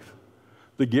life,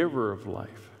 the giver of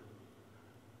life.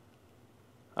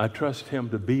 I trust him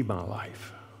to be my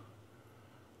life,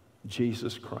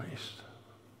 Jesus Christ.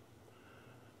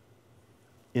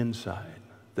 Inside,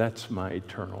 that's my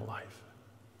eternal life.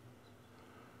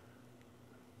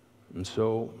 And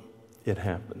so it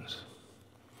happens.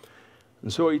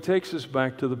 And so he takes us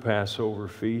back to the Passover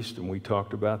feast, and we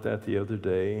talked about that the other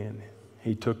day, and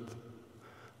he took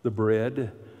the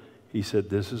bread. He said,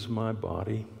 "This is my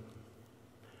body."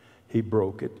 He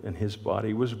broke it, and his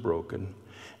body was broken.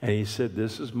 And he said,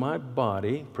 "This is my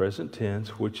body," present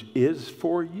tense, "which is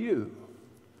for you."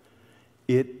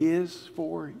 It is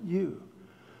for you.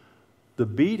 The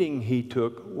beating he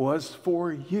took was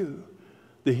for you.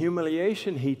 The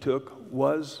humiliation he took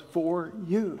was for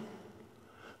you.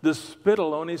 The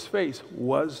spittle on his face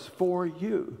was for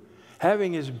you.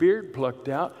 Having his beard plucked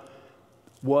out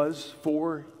was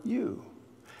for you.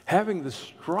 Having the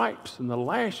stripes and the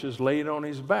lashes laid on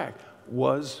his back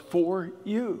was for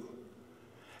you.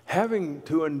 Having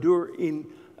to endure in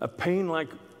a pain like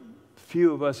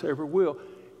few of us ever will,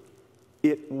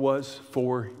 it was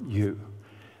for you.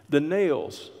 The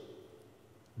nails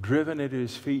driven into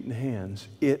his feet and hands,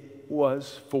 it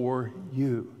was for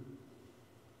you.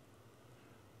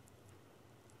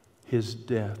 his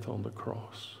death on the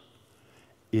cross.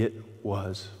 It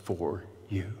was for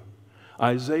you.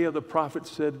 Isaiah the prophet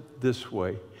said this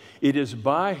way, it is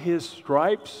by his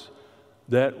stripes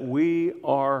that we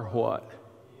are what?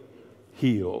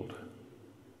 Healed.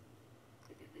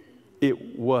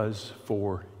 It was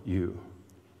for you.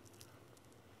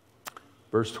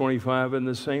 Verse 25, in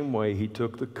the same way, he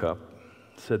took the cup,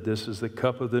 said, this is the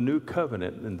cup of the new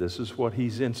covenant, and this is what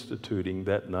he's instituting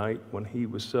that night when he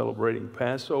was celebrating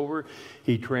Passover.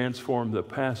 He transformed the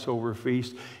Passover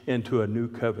feast into a new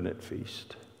covenant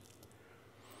feast.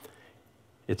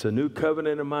 It's a new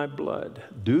covenant in my blood.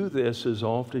 Do this as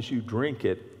often as you drink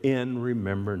it in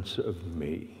remembrance of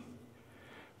me.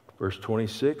 Verse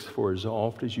 26, for as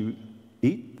often as you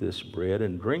eat this bread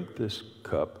and drink this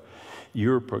cup,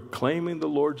 you're proclaiming the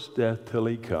Lord's death till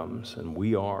he comes, and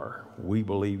we are. We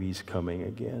believe he's coming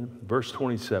again. Verse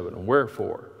 27,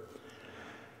 wherefore?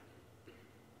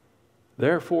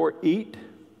 Therefore eat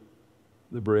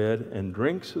the bread and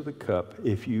drinks of the cup.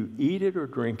 If you eat it or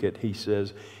drink it, he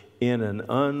says, in an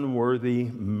unworthy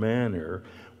manner,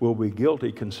 will be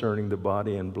guilty concerning the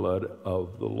body and blood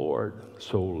of the Lord.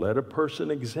 So let a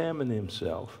person examine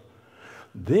himself.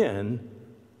 Then,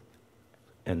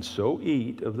 and so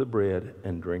eat of the bread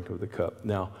and drink of the cup.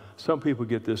 Now, some people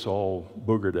get this all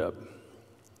boogered up.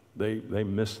 They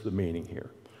miss the meaning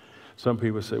here. Some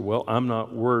people say, well, I'm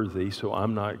not worthy, so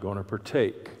I'm not going to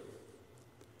partake.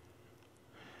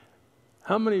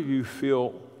 How many of you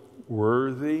feel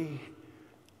worthy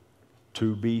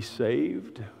to be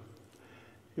saved?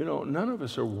 You know, none of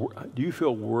us are. Do you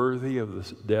feel worthy of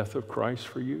the death of Christ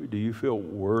for you? Do you feel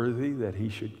worthy that he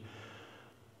should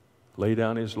lay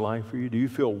down his life for you? Do you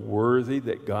feel worthy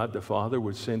that God the Father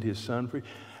would send his Son for you?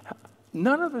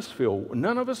 None of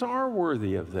us are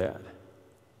worthy of that.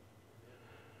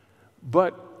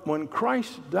 But when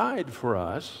Christ died for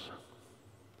us,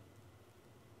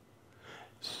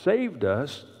 saved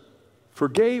us,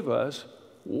 forgave us,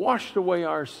 washed away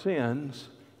our sins,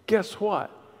 guess what?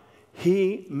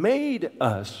 He made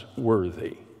us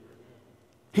worthy.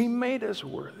 He made us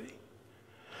worthy.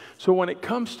 So when it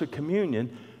comes to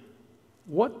communion,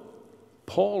 what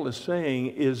Paul is saying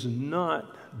is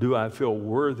not, do I feel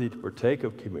worthy to partake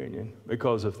of communion?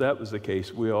 Because if that was the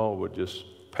case, we all would just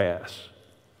pass.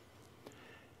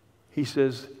 He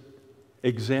says,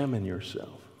 examine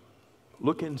yourself.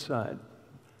 Look inside.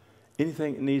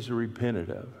 Anything that needs to be repented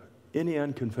of, any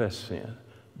unconfessed sin,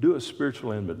 do a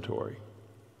spiritual inventory.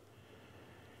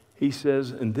 He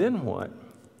says, and then what?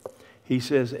 He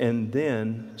says, and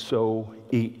then so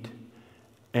eat.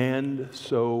 And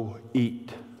so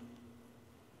eat.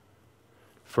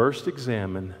 First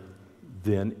examine,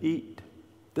 then eat.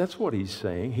 That's what he's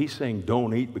saying. He's saying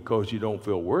don't eat because you don't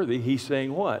feel worthy. He's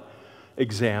saying what?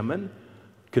 Examine,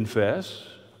 confess,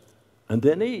 and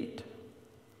then eat.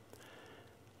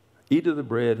 Eat of the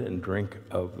bread and drink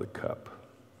of the cup.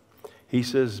 He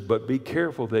says, but be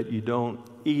careful that you don't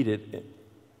eat it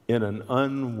in an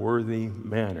unworthy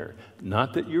manner.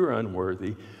 Not that you're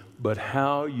unworthy, but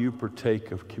how you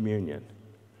partake of communion.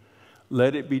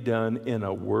 Let it be done in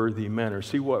a worthy manner.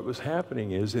 See, what was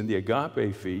happening is in the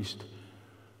agape feast,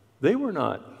 they were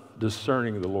not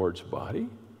discerning the Lord's body.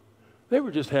 They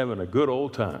were just having a good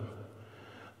old time.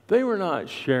 They were not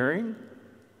sharing.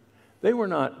 They were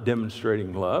not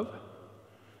demonstrating love.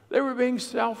 They were being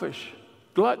selfish,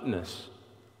 gluttonous,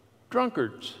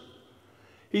 drunkards.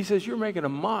 He says, you're making a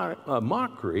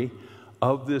mockery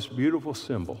of this beautiful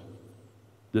symbol.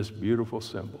 This beautiful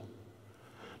symbol.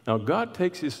 Now, God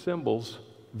takes his symbols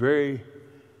very,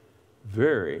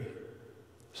 very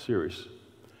serious.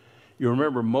 You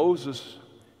remember Moses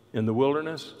in the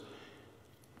wilderness?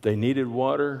 They needed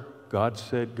water. God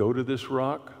said, go to this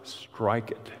rock,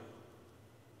 strike it.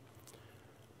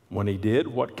 When he did,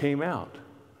 what came out?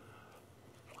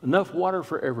 Enough water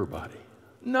for everybody.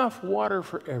 Enough water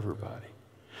for everybody.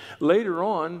 Later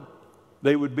on,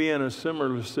 they would be in a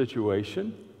similar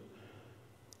situation,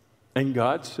 and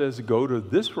God says, go to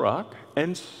this rock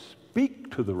and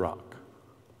speak to the rock.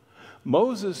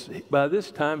 Moses, by this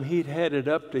time, he'd had it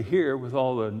up to here with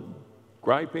all the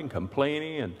griping,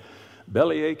 complaining, and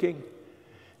belly aching.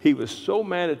 He was so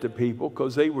mad at the people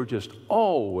because they were just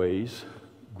always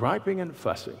griping and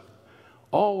fussing,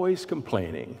 always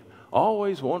complaining,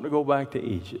 always wanting to go back to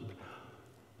Egypt.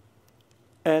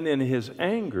 And in his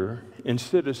anger,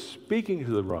 instead of speaking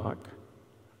to the rock,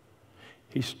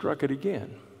 he struck it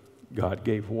again. God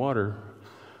gave water,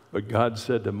 but God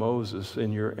said to Moses,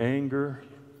 in your anger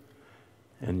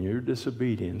and your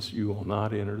disobedience, you will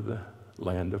not enter the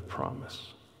land of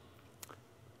promise.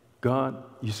 God,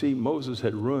 you see, Moses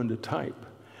had ruined a type.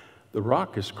 The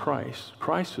rock is Christ.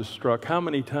 Christ was struck how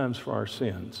many times for our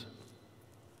sins?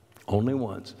 Only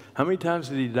once. How many times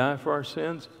did he die for our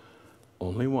sins?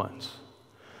 Only once.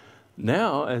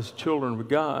 Now, as children of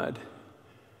God,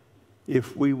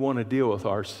 if we want to deal with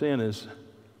our sin as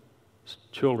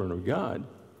children of God,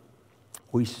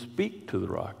 we speak to the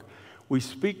rock. We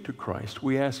speak to Christ.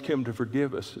 We ask him to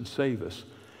forgive us and save us.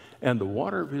 And the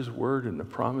water of his word and the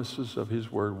promises of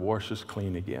his word wash us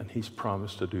clean again. He's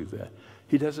promised to do that.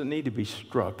 He doesn't need to be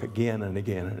struck again and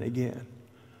again and again.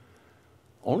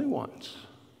 Only once.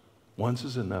 Once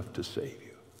is enough to save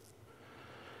you.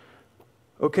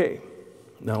 Okay,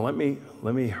 now let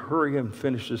me hurry and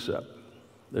finish this up.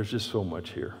 There's just so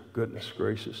much here. Goodness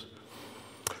gracious.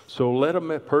 So let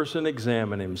a person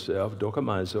examine himself,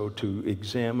 dokamaizo, to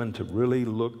examine, to really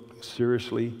look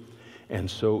seriously, and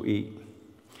so eat.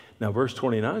 Now, verse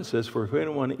 29 says, for if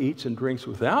anyone eats and drinks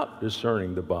without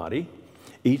discerning the body,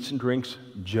 eats and drinks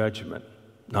judgment,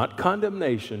 not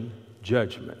condemnation,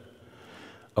 judgment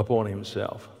upon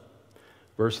himself.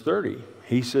 Verse 30,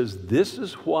 he says, this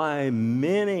is why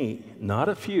many, not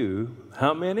a few,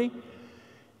 how many?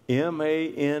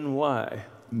 M-A-N-Y.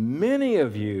 Many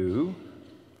of you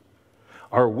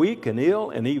are weak and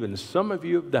ill, and even some of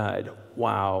you have died.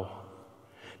 Wow.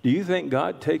 Do you think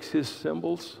God takes his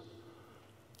symbols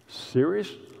serious?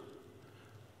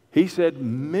 He said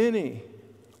many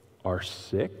are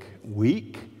sick,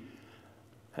 weak,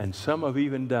 and some have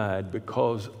even died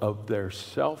because of their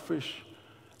selfish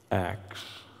acts.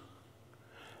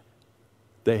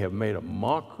 They have made a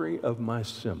mockery of my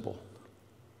symbol.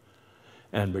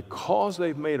 And because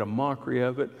they've made a mockery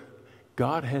of it,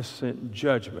 God has sent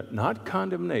judgment, not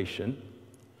condemnation,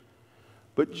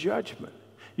 but judgment.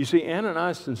 You see,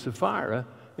 Ananias and Sapphira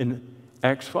in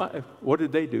Acts 5, what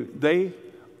did they do? They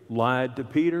lied to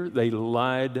Peter. They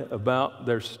lied about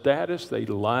their status. They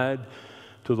lied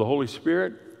to the Holy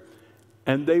Spirit.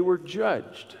 And they were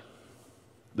judged.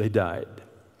 They died.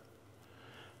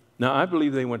 Now, I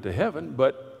believe they went to heaven,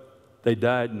 but they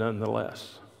died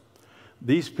nonetheless.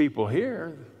 These people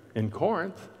here in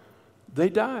Corinth, they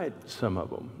died, some of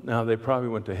them. Now, they probably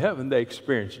went to heaven. They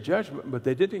experienced judgment, but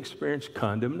they didn't experience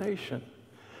condemnation.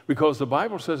 Because the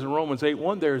Bible says in Romans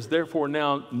 8:1, there is therefore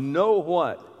now no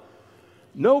what?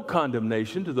 No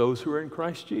condemnation to those who are in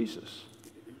Christ Jesus.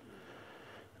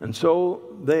 And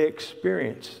so they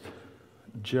experienced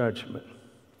judgment.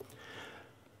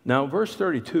 Now, verse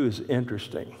 32 is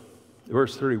interesting.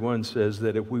 Verse 31 says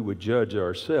that if we would judge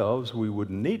ourselves, we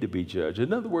wouldn't need to be judged.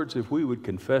 In other words, if we would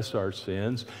confess our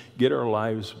sins, get our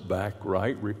lives back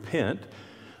right, repent,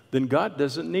 then God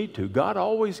doesn't need to. God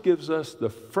always gives us the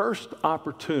first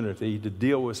opportunity to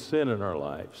deal with sin in our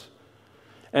lives.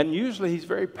 And usually he's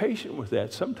very patient with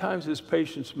that. Sometimes his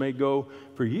patience may go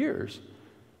for years.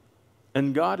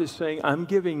 And God is saying, I'm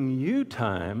giving you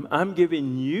time. I'm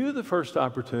giving you the first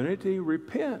opportunity to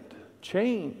repent,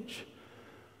 change,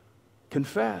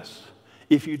 confess.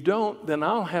 If you don't, then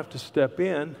I'll have to step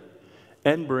in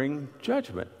and bring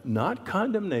judgment. Not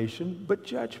condemnation, but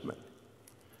judgment.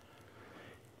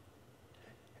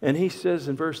 And he says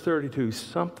in verse 32,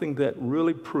 something that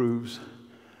really proves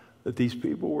that these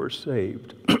people were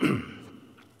saved.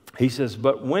 He says,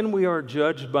 but when we are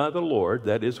judged by the Lord,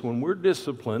 that is when we're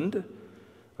disciplined,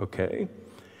 okay,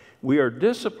 we are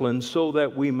disciplined so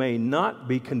that we may not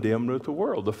be condemned with the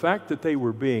world. The fact that they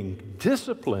were being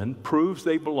disciplined proves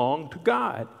they belong to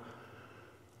God.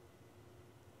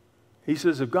 He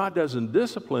says if God doesn't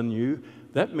discipline you,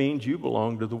 that means you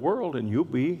belong to the world and you'll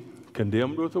be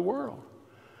condemned with the world.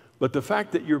 But the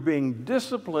fact that you're being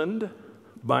disciplined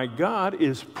by God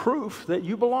is proof that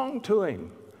you belong to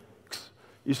him.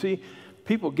 You see,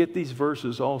 people get these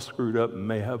verses all screwed up and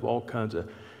may have all kinds of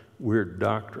weird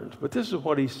doctrines. But this is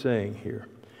what he's saying here.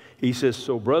 He says,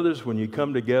 so brothers, when you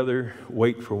come together,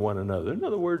 wait for one another. In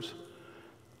other words,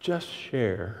 just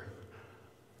share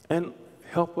and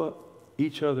help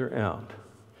each other out.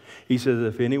 He says,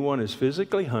 if anyone is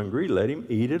physically hungry, let him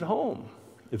eat at home.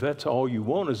 If that's all you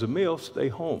want is a meal, stay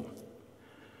home.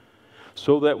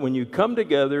 So that when you come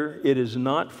together, it is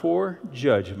not for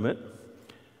judgment.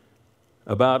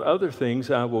 About other things,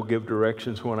 I will give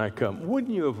directions when I come.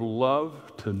 Wouldn't you have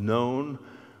loved to known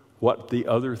what the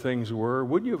other things were?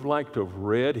 Wouldn't you have liked to have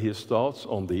read his thoughts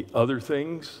on the other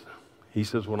things? He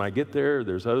says, when I get there,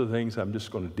 there's other things I'm just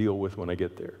going to deal with when I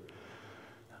get there.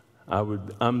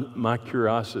 My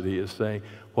curiosity is saying,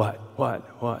 what?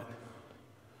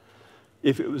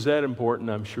 If it was that important,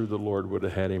 I'm sure the Lord would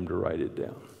have had him to write it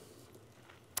down.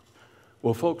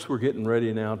 Well, folks, we're getting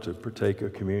ready now to partake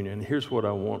of communion. Here's what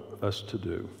I want us to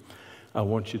do. I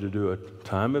want you to do a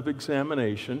time of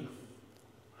examination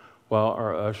while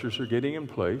our ushers are getting in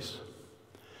place,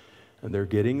 and they're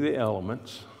getting the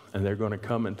elements, and they're going to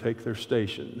come and take their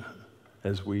station,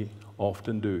 as we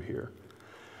often do here.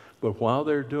 But while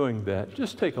they're doing that,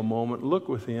 just take a moment, look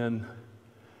within,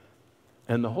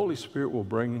 and the Holy Spirit will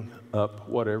bring up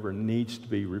whatever needs to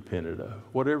be repented of,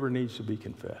 whatever needs to be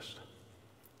confessed.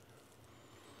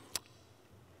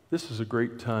 This is a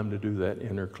great time to do that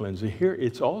inner cleansing. Here,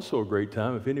 it's also a great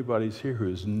time if anybody's here who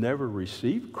has never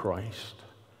received Christ.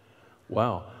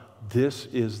 Wow, this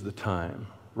is the time,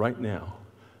 right now.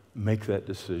 Make that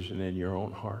decision in your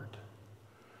own heart.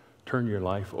 Turn your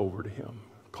life over to Him.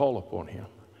 Call upon Him.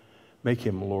 Make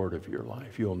Him Lord of your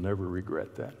life. You'll never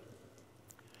regret that.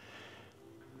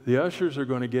 The ushers are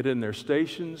going to get in their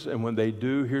stations, and when they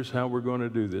do, here's how we're going to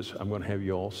do this. I'm going to have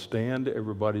you all stand.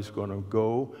 Everybody's going to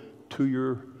go to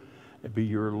your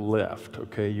left,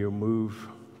 okay? You'll move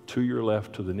to your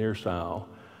left to the nearest aisle.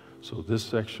 So this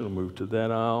section will move to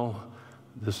that aisle.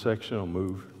 This section will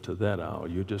move to that aisle.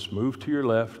 You just move to your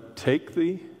left, take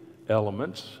the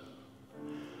elements,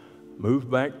 move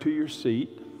back to your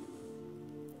seat,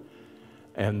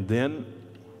 and then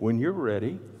when you're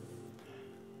ready,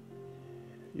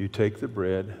 you take the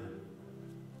bread,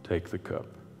 take the cup.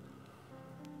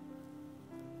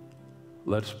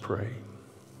 Let's pray.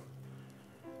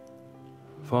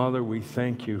 Father, we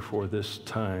thank you for this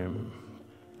time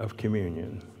of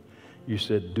communion. You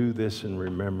said, do this in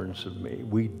remembrance of me.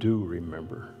 We do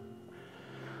remember.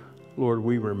 Lord,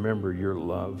 we remember your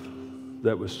love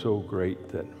that was so great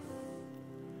that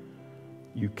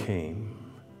you came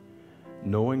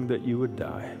knowing that you would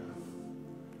die.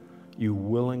 You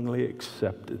willingly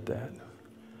accepted that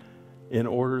in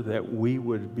order that we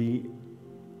would be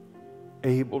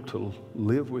able to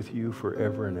live with you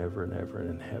forever and ever and ever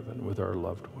in heaven with our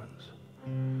loved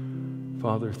ones.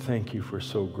 Father, thank you for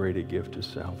so great a gift of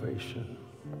salvation.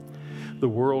 The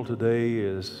world today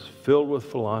is filled with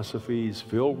philosophies,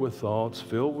 filled with thoughts,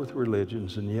 filled with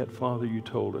religions, and yet, Father, you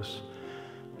told us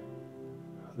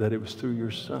that it was through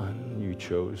your Son you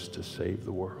chose to save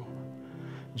the world.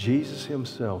 Jesus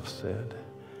himself said,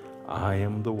 I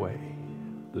am the way,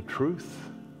 the truth,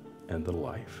 and the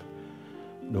life.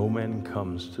 No man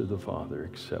comes to the Father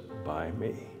except by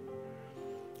me.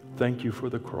 Thank you for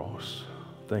the cross.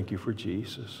 Thank you for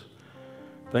Jesus.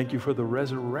 Thank you for the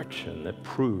resurrection that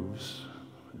proves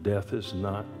death is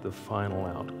not the final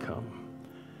outcome,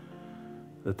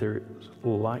 that there is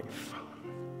life,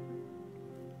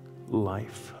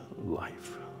 life,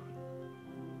 life.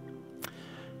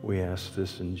 We ask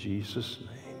this in Jesus'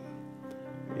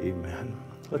 name. Amen.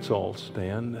 Let's all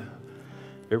stand.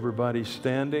 Everybody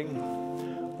standing.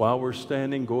 While we're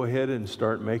standing, go ahead and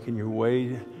start making your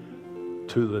way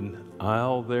to the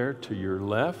aisle there to your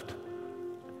left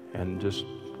and just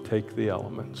take the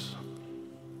elements.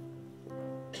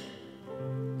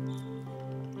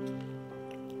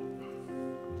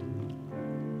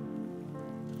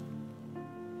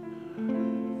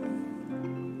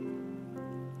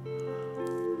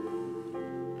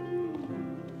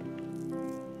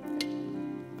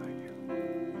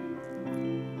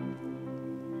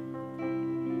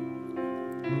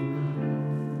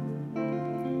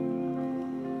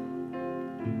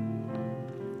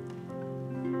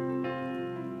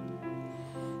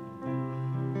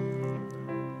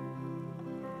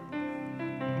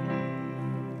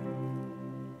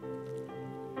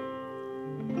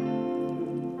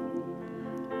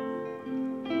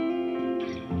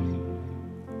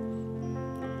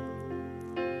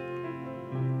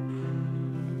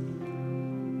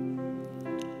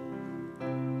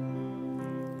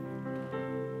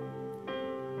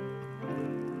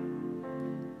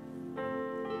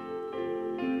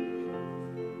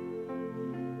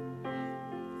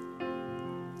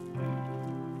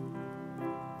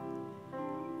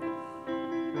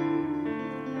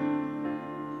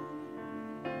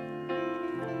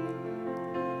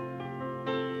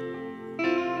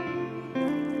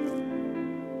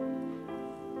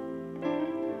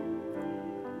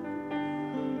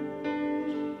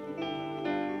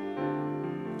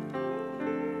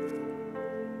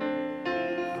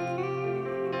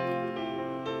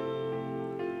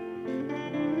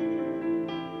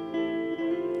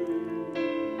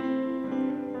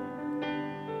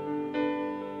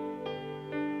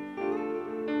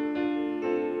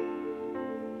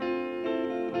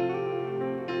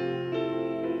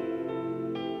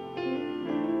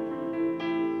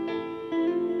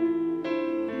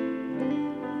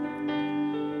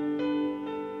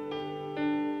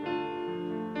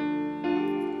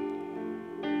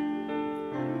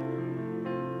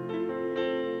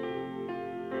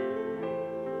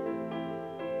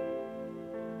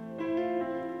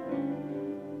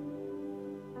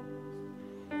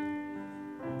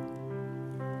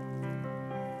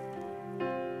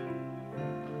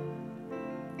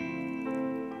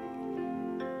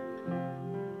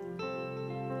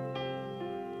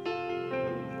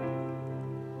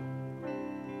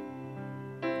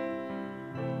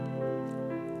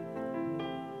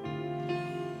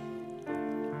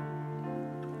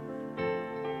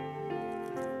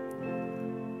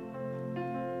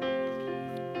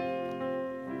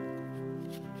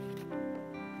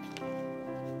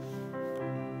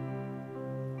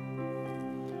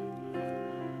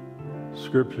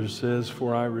 Scripture says,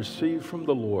 "For I received from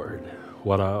the Lord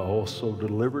what I also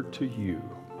delivered to you,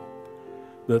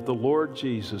 that the Lord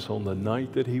Jesus, on the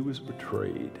night that he was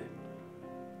betrayed,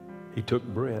 he took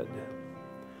bread,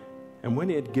 and when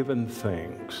he had given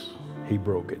thanks, he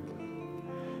broke it,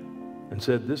 and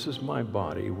said, 'This is my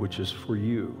body, which is for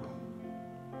you.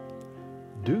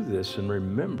 Do this in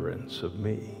remembrance of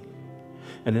me.'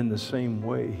 And in the same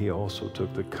way, he also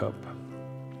took the cup,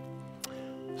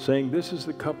 saying, 'This is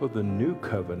the cup of the new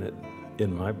covenant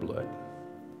in my blood.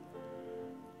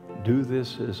 Do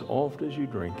this as oft as you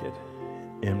drink it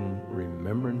in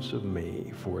remembrance of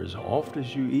me. For as oft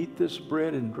as you eat this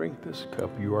bread and drink this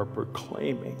cup, you are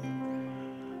proclaiming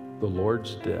the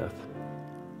Lord's death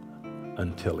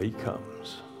until he comes.'"